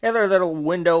Hey there, little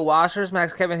window washers.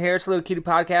 Max Kevin here. It's a little cutie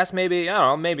podcast. Maybe I don't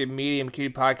know. Maybe a medium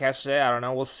cutie podcast today. I don't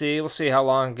know. We'll see. We'll see how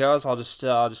long it goes. I'll just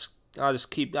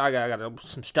keep. I got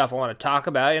some stuff I want to talk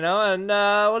about, and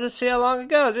we'll just see how long it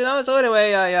goes. So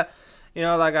anyway,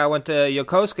 like I went to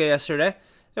Yokosuka yesterday.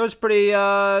 It was pretty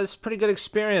good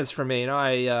experience for me.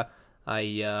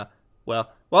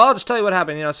 Well, I'll just tell you what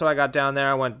happened. So I got down there.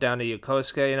 I went down to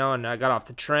Yokosuka, and I got off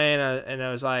the train, and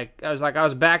I was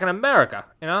back in America.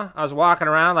 I was walking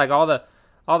around like all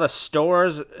the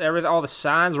stores, all the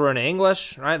signs were in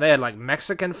English, right? They had like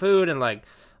Mexican food and like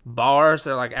bars.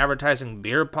 They're like advertising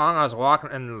beer pong. I was walking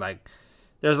and like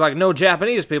there's like no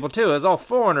Japanese people too. It was all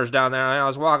foreigners down there. I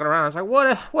was walking around. I was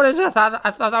like, what is this?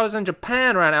 I thought I was in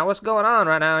Japan right now. What's going on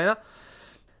right now?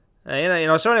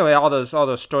 So anyway, all those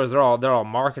stores, they're all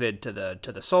marketed to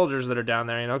the soldiers that are down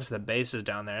there, because the base is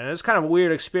down there, and it's kind of a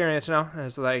weird experience,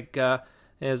 It's like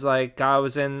I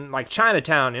was in like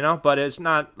Chinatown, but it's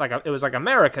not like it was like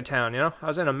America Town, I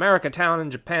was in America Town in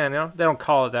Japan, They don't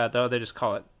call it that though; they just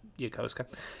call it Yokosuka.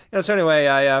 So anyway,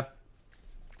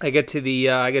 I get to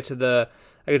the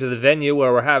venue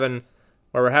where we're having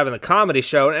the comedy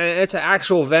show, and it's an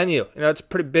actual venue. It's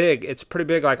pretty big. It's pretty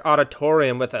big, like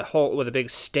auditorium with a big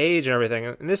stage and everything.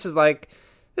 And this is like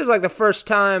the first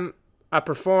time I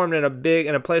performed in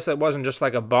a place that wasn't just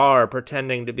like a bar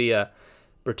pretending to be a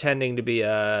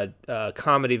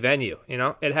comedy venue.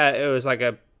 It was like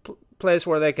a place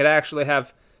where they could actually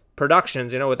have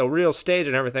productions, with a real stage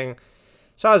and everything.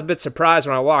 So I was a bit surprised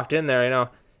when I walked in there, And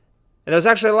there was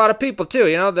actually a lot of people too,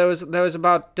 There was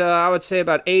about I would say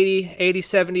about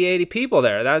 70 people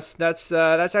there. That's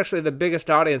actually the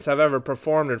biggest audience I've ever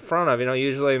performed in front of.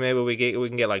 Usually maybe we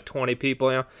can get like 20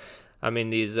 people. I mean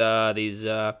these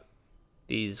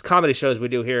comedy shows we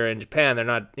do here in Japan,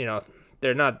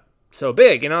 they're not so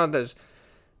big.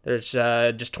 There's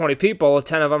just 20 people.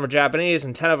 10 of them are Japanese,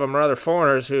 and 10 of them are other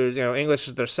foreigners who English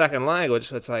is their second language.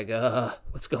 So it's like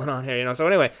what's going on here? So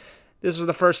anyway. This was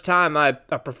the first time I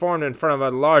performed in front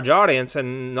of a large audience,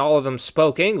 and all of them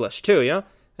spoke English too,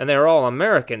 and they were all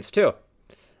Americans too.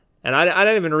 And I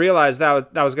didn't even realize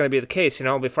that was going to be the case,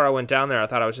 Before I went down there, I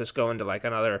thought I was just going to like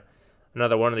another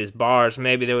one of these bars.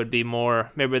 Maybe there would be more.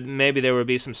 Maybe there would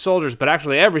be some soldiers, but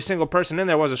actually every single person in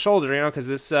there was a soldier, because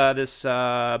this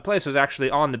place was actually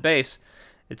on the base.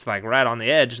 It's like right on the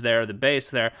edge there, the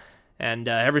base there, and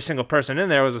every single person in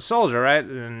there was a soldier, right?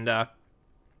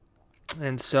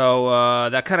 And so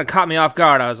that kind of caught me off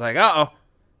guard. I was like, uh-oh,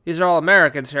 these are all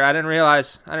Americans here. I didn't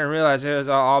realize it was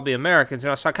all be Americans.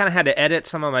 So I kind of had to edit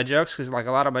some of my jokes because like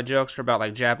a lot of my jokes are about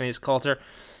like Japanese culture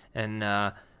and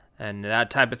that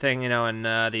type of thing,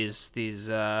 And these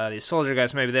soldier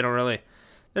guys, maybe they don't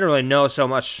really know so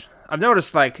much. I've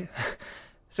noticed like,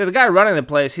 so the guy running the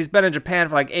place, he's been in Japan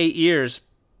for like 8 years.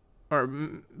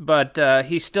 But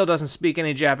he still doesn't speak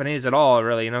any Japanese at all,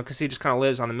 really, because he just kind of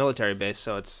lives on the military base,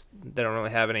 so they don't really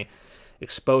have any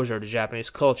exposure to Japanese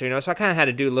culture, So I kind of had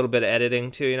to do a little bit of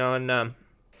editing too, and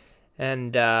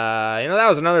that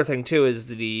was another thing too,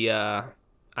 is I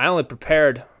only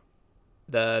prepared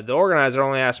the organizer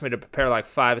only asked me to prepare like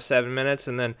 5 to 7 minutes,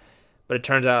 but it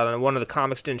turns out one of the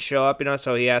comics didn't show up,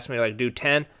 so he asked me to like do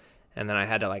 10, and then I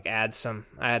had to like add some.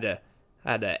 I had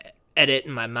to edit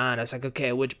in my mind. I was like,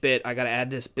 okay, which bit? I gotta add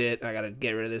this bit. I gotta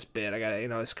get rid of this bit. I gotta,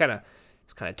 it's kind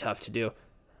of tough to do.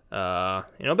 But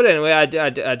anyway, I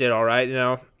did all right,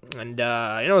 And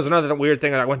it was another weird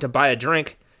thing. I went to buy a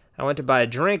drink.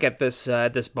 At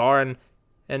this bar,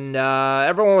 and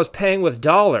everyone was paying with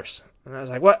dollars. And I was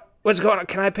like, what's going on?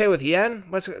 Can I pay with yen?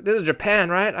 This is Japan,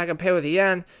 right? I can pay with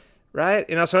yen, right?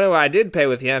 So anyway, I did pay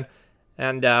with yen,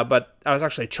 and but I was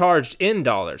actually charged in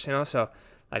dollars, So.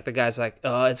 Like the guy's like,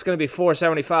 it's gonna be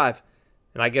 $4.75,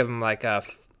 and I give him like a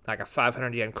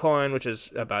 500 yen coin, which is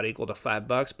about equal to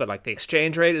 $5. But like the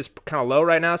exchange rate is kind of low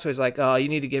right now, so he's like, you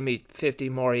need to give me 50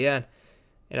 more yen,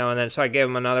 And then so I gave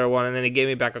him another one, and then he gave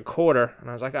me back a quarter, and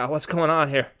I was like, what's going on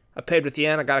here? I paid with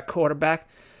yen, I got a quarter back.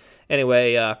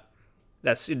 Anyway,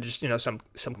 that's just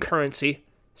some currency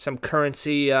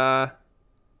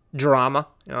drama.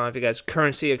 If you guys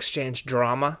currency exchange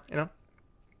drama,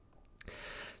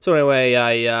 So anyway,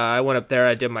 I went up there.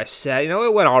 I did my set.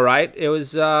 It went all right. It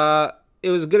was a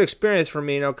good experience for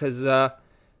me, because there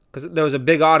was a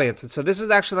big audience, and so this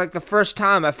is actually like the first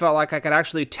time I felt like I could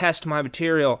actually test my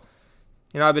material.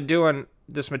 I've been doing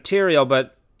this material,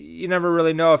 but you never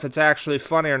really know if it's actually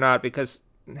funny or not because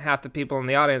half the people in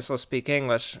the audience will speak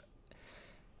English,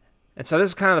 and so this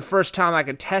is kind of the first time I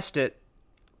could test it,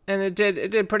 and it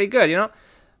did pretty good,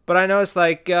 But I noticed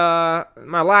like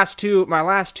my last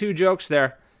two jokes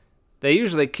there. They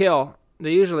usually kill.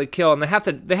 kill, and they have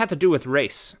to do with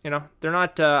race. They're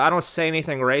not. I don't say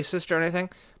anything racist or anything,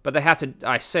 but they have to.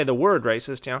 I say the word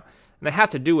racist. And they have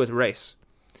to do with race,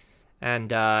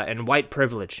 and white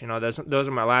privilege. Those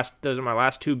are my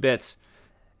last two bits,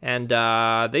 and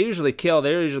they usually kill.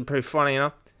 They're usually pretty funny.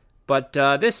 But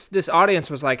this audience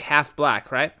was like half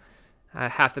black, right?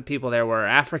 Half the people there were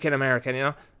African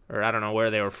American. Or I don't know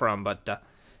where they were from, but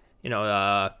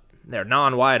they're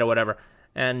non-white or whatever.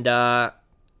 And I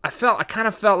kind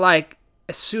of felt like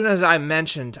as soon as I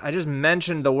just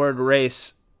mentioned the word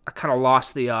race, I kind of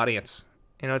lost the audience.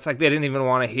 It's like they didn't even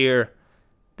want to hear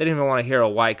a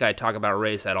white guy talk about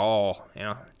race at all.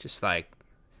 Just like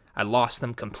I lost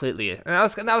them completely. And that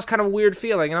was kind of a weird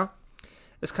feeling.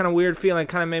 This kind of weird feeling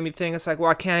kind of made me think. It's like,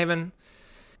 well, I can't even.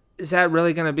 Is that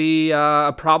really going to be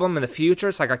a problem in the future?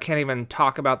 It's like I can't even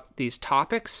talk about these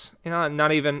topics.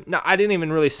 Not even. No, I didn't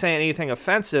even really say anything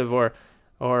offensive or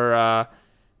I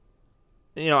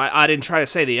didn't try to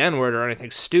say the N-word or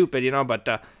anything stupid.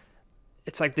 But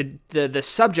it's like the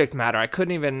subject matter. I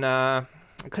couldn't even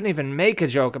make a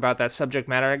joke about that subject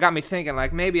matter. It got me thinking,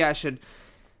 like, maybe I should.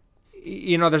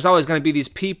 There's always going to be these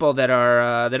people that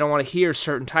are they don't want to hear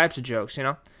certain types of jokes.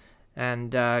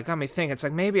 And it got me thinking. It's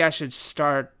like maybe I should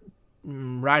start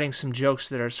writing some jokes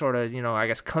that are sort of, I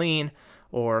guess clean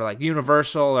or like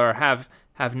universal or have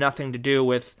nothing to do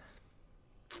with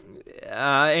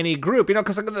any group,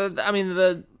 because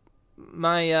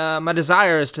my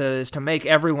desire is to make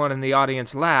everyone in the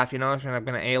audience laugh, if I'm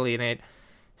going to alienate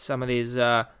some of these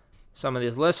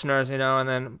listeners,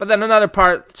 but then another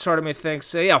part sort of me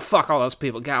thinks, yeah, fuck all those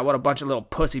people. God, what a bunch of little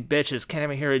pussy bitches. Can't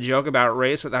even hear a joke about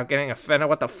race without getting offended.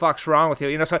 What the fuck's wrong with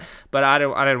you? But I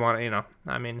didn't want to,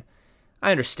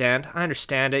 I understand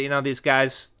it. These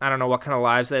guys, I don't know what kind of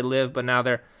lives they live, but now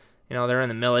they're in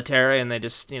the military and they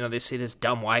just, they see this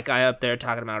dumb white guy up there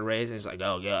talking about race and he's like,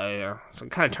 oh, yeah. So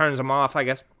it kind of turns them off, I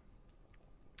guess.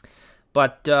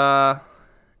 But, yeah,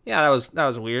 that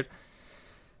was weird.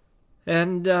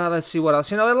 And let's see what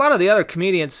else. A lot of the other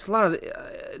comedians,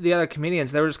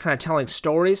 they were just kind of telling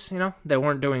stories, They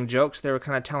weren't doing jokes. They were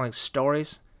kind of telling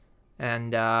stories.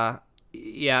 And,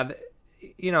 yeah,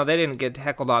 they didn't get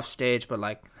heckled off stage, but,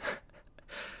 like,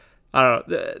 I don't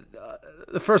know.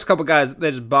 The first couple guys, they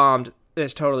just bombed. They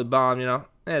just totally bombed,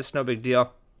 It's no big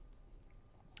deal.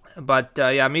 But,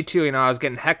 yeah, me too, I was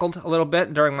getting heckled a little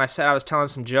bit during my set. I was telling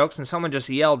some jokes, and someone just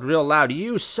yelled real loud,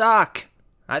 "You suck!"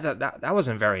 I thought that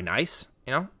wasn't very nice,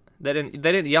 They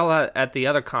didn't yell at the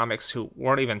other comics who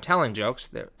weren't even telling jokes.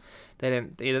 They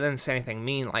didn't say anything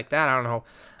mean like that. I don't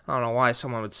know why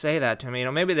someone would say that to me.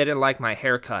 Maybe they didn't like my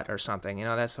haircut or something.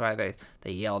 That's why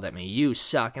they yelled at me. "You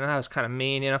suck!" That was kind of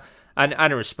mean. I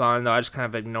didn't respond though. I just kind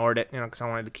of ignored it. Because I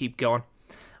wanted to keep going.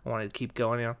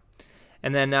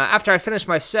 And then after I finished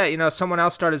my set, someone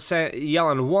else started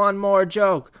yelling, "One more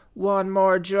joke, one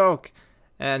more joke."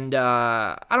 And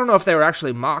I don't know if they were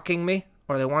actually mocking me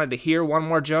or they wanted to hear one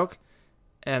more joke.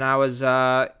 And I was,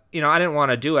 I didn't want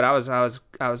to do it. I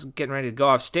was getting ready to go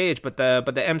off stage, but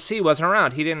the MC wasn't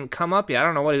around. He didn't come up yet. I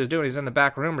don't know what he was doing. He's in the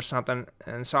back room or something.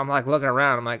 And so I'm like looking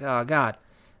around. I'm like, oh God,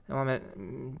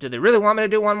 do they really want me to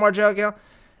do one more joke?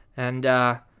 And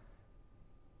so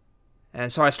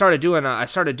I started doing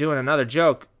another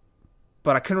joke,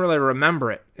 but I couldn't really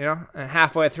remember it. And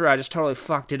halfway through, I just totally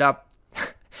fucked it up.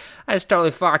 I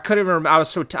couldn't even remember. I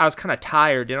was kind of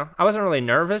tired, I wasn't really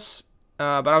nervous,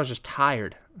 but I was just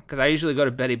tired because I usually go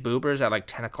to Betty Booper's at like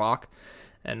 10 o'clock,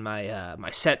 and my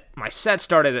set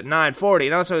started at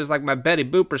 9:40, so it was like my Betty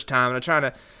Booper's time,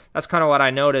 and that's kind of what I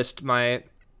noticed, my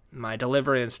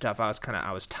delivery and stuff. I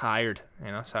was tired,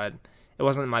 so it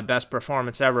wasn't my best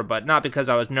performance ever, but not because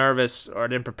I was nervous or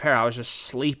didn't prepare. I was just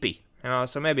sleepy,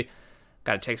 so maybe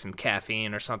got to take some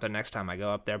caffeine or something next time I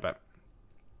go up there, but.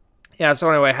 Yeah,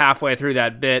 so anyway, halfway through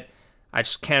that bit, I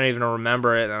just can't even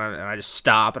remember it, and I just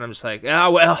stop, and I'm just like,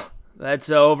 oh, well, that's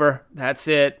over. That's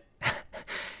it. And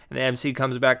the MC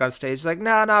comes back on stage. He's like,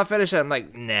 no, finish it. I'm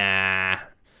like, nah.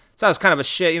 So that was kind of a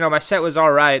shit. My set was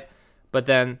all right, but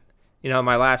then,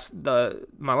 my last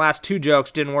two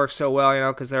jokes didn't work so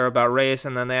well, because they were about race,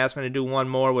 and then they asked me to do one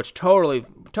more, which totally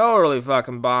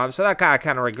fucking bombed. So that I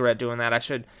kind of regret doing that. I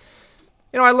should...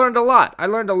 I learned a lot.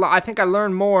 I think I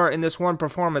learned more in this one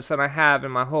performance than I have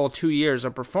in my whole 2 years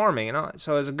of performing,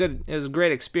 So it was a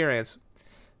great experience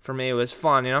for me. It was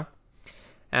fun,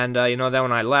 And, then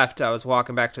when I left, I was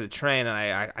walking back to the train,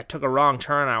 and I took a wrong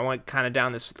turn. I went kind of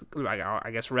down this,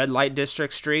 I guess, red light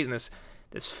district street, and this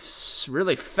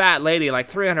really fat lady,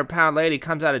 like 300-pound lady,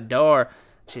 comes out a door.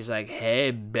 She's like,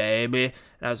 hey, baby.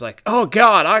 And I was like, oh,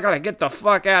 God, I gotta get the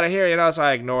fuck out of here, you know? So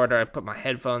I ignored her. I put my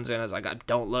headphones in. I was like,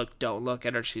 don't look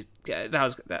at her. That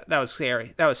was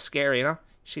scary. That was scary, you know?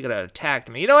 She could have attacked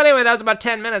me. You know, anyway, that was about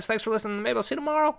 10 minutes. Thanks for listening. Maybe I'll see you tomorrow.